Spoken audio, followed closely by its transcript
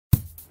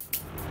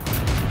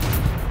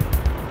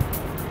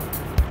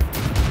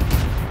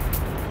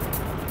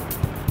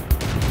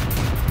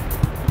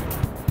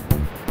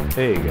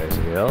Hey guys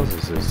and gals,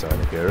 this is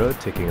Sonic Arrow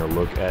taking a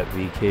look at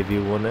the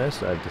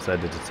KV-1S. I've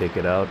decided to take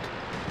it out.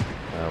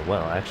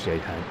 Well,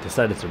 actually I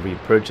decided to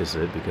repurchase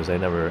it because I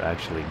never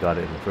actually got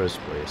it in the first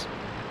place.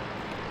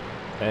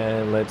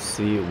 And let's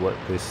see what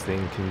this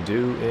thing can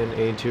do in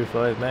a Tier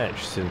 5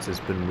 match since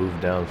it's been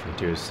moved down from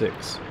Tier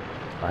 6.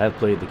 I have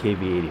played the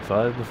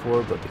KV-85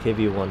 before, but the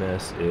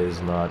KV-1S is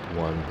not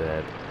one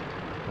that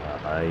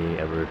I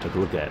ever took a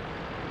look at.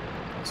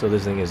 So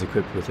this thing is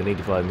equipped with an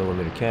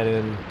 85mm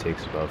cannon,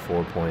 takes about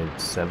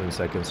 4.7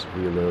 seconds to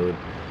reload,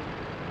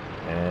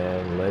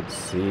 and let's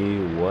see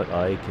what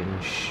I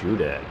can shoot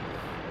at.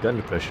 Gun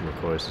depression, of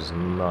course, is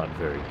not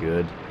very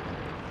good.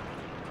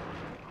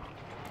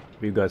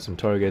 We've got some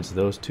targets.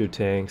 Those two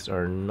tanks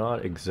are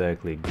not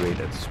exactly great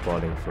at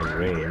spotting from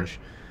range,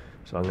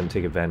 so I'm going to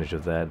take advantage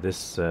of that.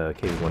 This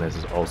KV-1S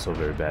is also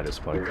very bad at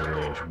spotting from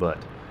range, but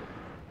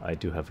I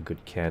do have a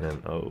good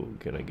cannon. Oh,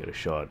 can I get a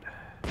shot?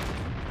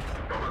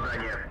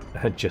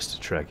 Just a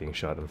tracking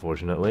shot,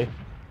 unfortunately.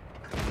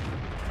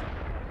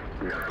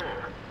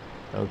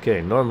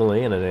 Okay,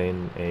 normally in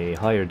a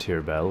higher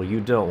tier battle, you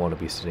don't want to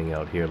be sitting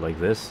out here like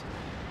this.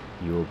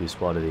 You will be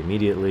spotted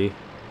immediately,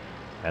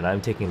 and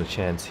I'm taking the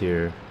chance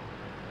here,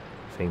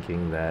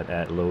 thinking that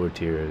at lower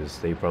tiers,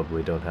 they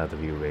probably don't have the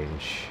view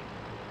range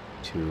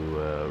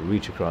to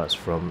reach across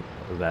from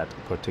that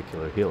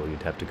particular hill.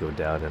 You'd have to go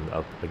down and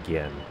up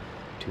again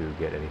to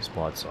get any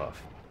spots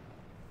off.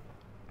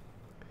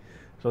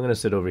 So I'm going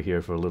to sit over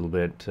here for a little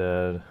bit.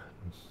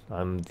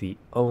 I'm the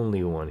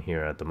only one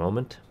here at the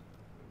moment.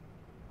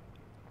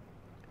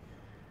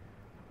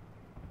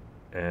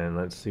 And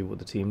let's see what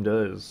the team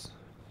does.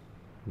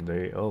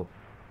 They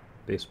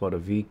spot a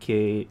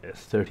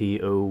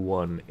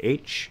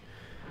VK-3001H.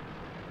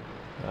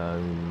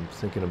 I'm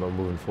thinking about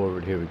moving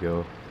forward. Here we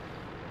go.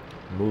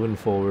 Moving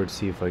forward,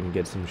 see if I can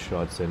get some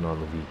shots in on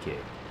the VK.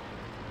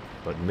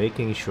 But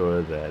making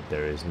sure that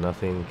there is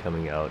nothing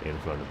coming out in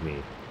front of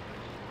me.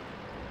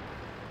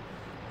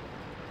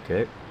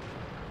 Okay,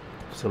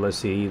 so let's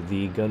see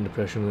the gun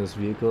depression in this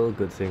vehicle.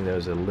 Good thing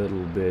there's a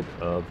little bit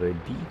of a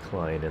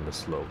decline in the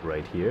slope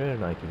right here,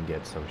 and I can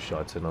get some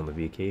shots in on the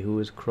VK, who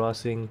is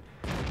crossing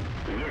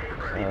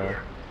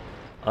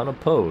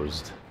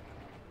unopposed.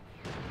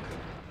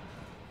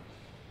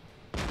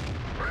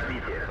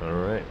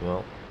 Alright,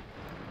 well,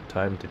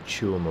 time to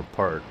chew him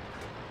apart.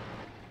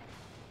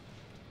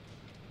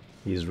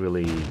 He's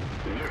really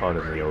caught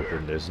in the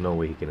open. There's no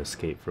way he can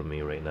escape from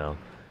me right now.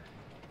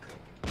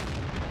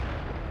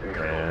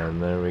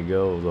 And there we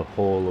go, the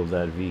whole of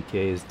that VK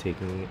is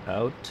taken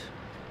out.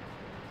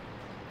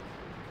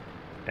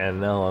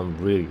 And now I'm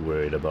really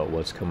worried about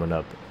what's coming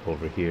up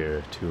over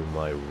here to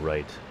my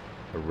right,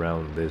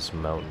 around this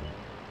mountain.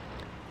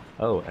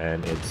 Oh,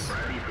 and it's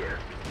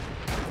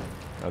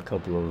a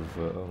couple of,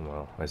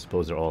 well, I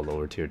suppose they're all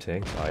lower tier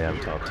tanks. I am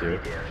top tier.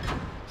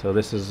 So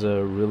this is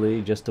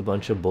really just a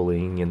bunch of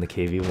bullying in the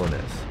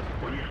KV-1S.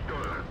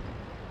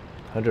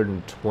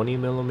 120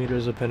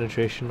 millimeters of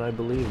penetration, I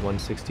believe,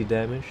 160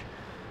 damage.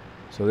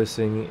 So this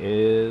thing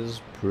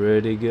is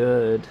pretty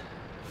good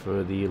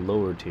for the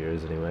lower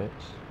tiers anyway.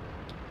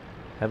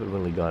 Haven't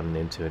really gotten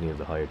into any of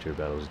the higher tier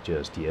battles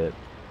just yet.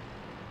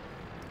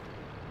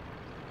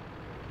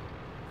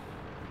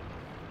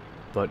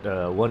 But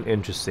one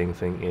interesting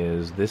thing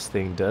is this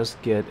thing does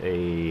get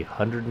a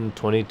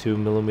 122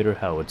 millimeter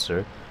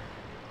howitzer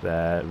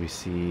that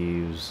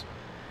receives,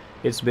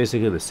 it's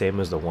basically the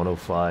same as the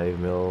 105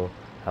 mil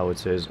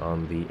howitzers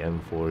on the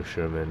M4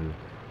 Sherman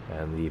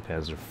and the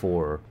Panzer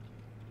IV.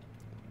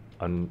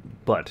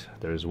 But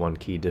there's one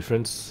key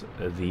difference.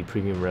 The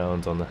premium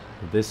rounds on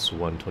this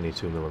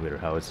 122 millimeter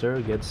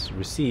howitzer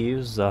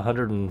receives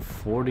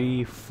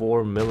 140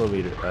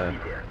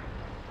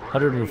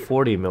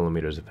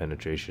 millimeters of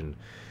penetration.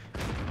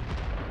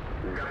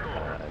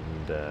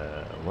 And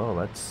well,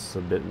 that's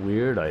a bit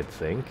weird, I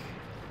think.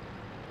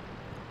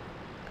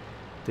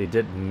 They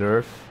did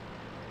nerf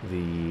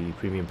the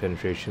premium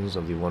penetrations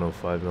of the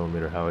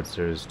 105mm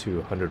howitzers to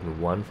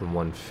 101 from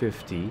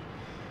 150,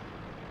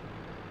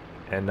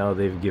 and now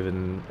they've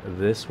given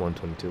this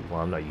 122, well,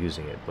 I'm not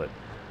using it, but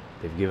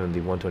they've given the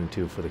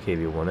 122 for the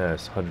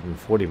KV-1S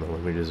 140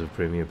 millimeters of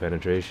premium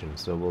penetration,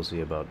 so we'll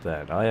see about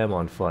that. I am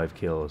on 5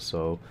 kills,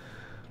 so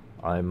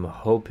I'm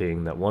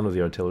hoping that one of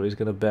the artillery is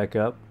going to back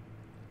up.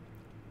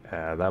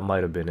 That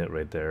might have been it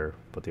right there,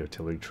 but the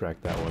artillery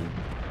tracked that one.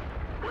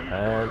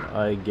 And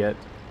I get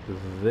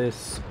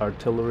this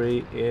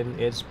artillery in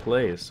its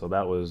place, so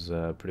that was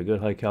pretty good.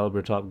 High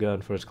caliber top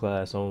gun, first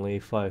class, only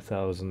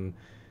 5,000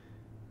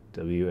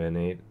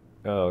 WN8.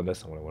 Oh, that's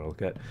not what I want to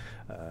look at.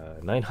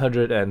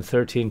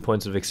 913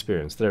 points of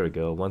experience. There we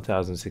go.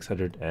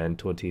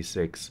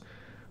 1,626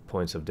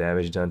 points of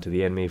damage done to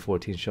the enemy.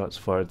 14 shots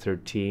fired,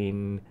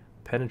 13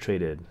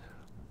 penetrated.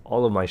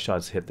 All of my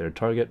shots hit their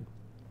target.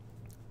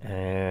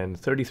 And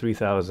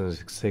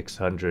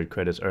 33,600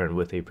 credits earned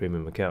with a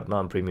premium account.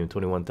 Non-premium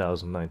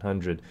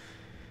 21,900.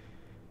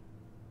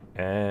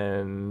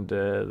 And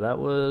that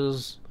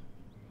was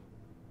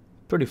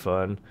pretty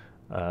fun.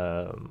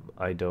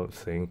 I don't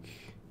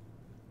think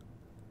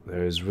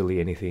there's really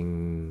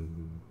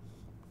anything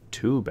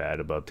too bad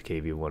about the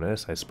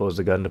KV-1S. I suppose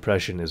the gun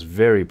depression is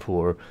very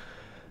poor,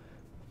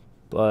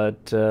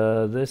 but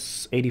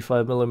this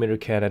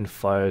 85mm cannon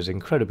fires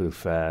incredibly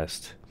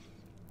fast,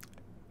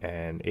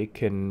 and it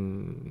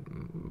could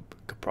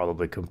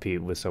probably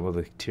compete with some of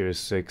the tier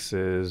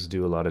 6s,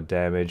 do a lot of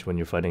damage when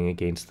you're fighting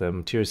against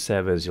them. Tier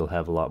 7s you'll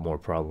have a lot more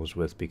problems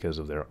with because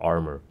of their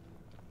armor.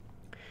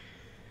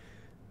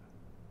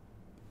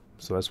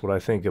 So that's what I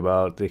think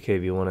about the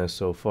KV-1S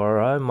so far.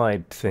 I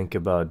might think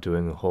about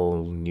doing a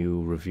whole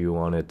new review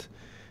on it,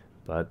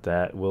 but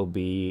that will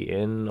be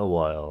in a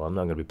while. I'm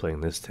not going to be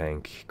playing this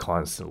tank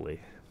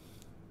constantly.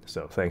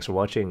 So thanks for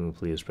watching.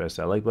 Please press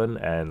that like button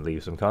and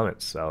leave some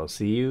comments. I'll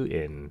see you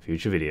in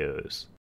future videos.